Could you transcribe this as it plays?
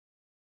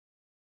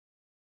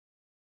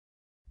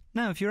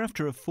Now, if you're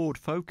after a Ford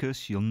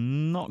Focus, you're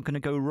not going to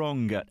go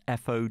wrong at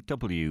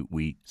FOW.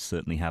 We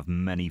certainly have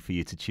many for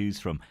you to choose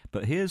from,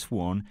 but here's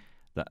one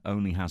that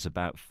only has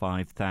about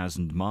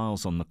 5,000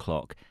 miles on the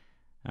clock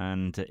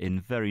and in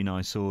very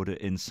nice order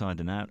inside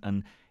and out,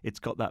 and it's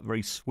got that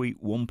very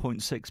sweet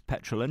 1.6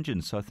 petrol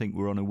engine, so I think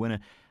we're on a winner.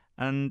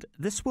 And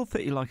this will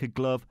fit you like a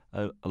glove,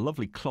 a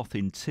lovely cloth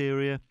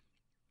interior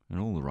and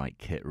all the right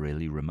kit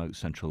really, remote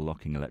central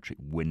locking, electric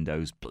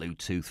windows,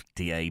 Bluetooth,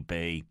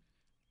 DAB.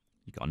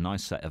 You've got a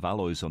nice set of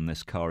alloys on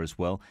this car as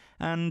well,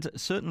 and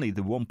certainly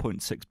the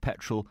 1.6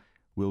 petrol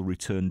will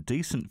return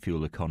decent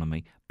fuel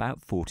economy,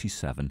 about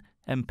 47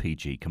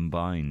 mpg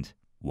combined.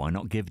 Why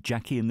not give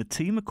Jackie and the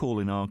team a call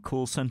in our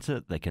call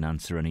centre? They can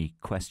answer any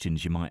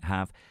questions you might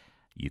have.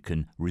 You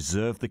can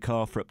reserve the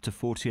car for up to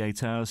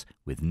 48 hours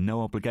with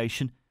no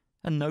obligation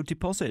and no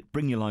deposit.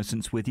 Bring your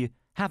licence with you,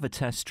 have a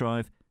test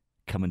drive,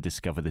 come and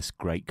discover this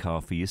great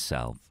car for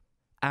yourself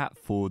at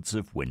Fords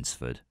of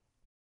Winsford.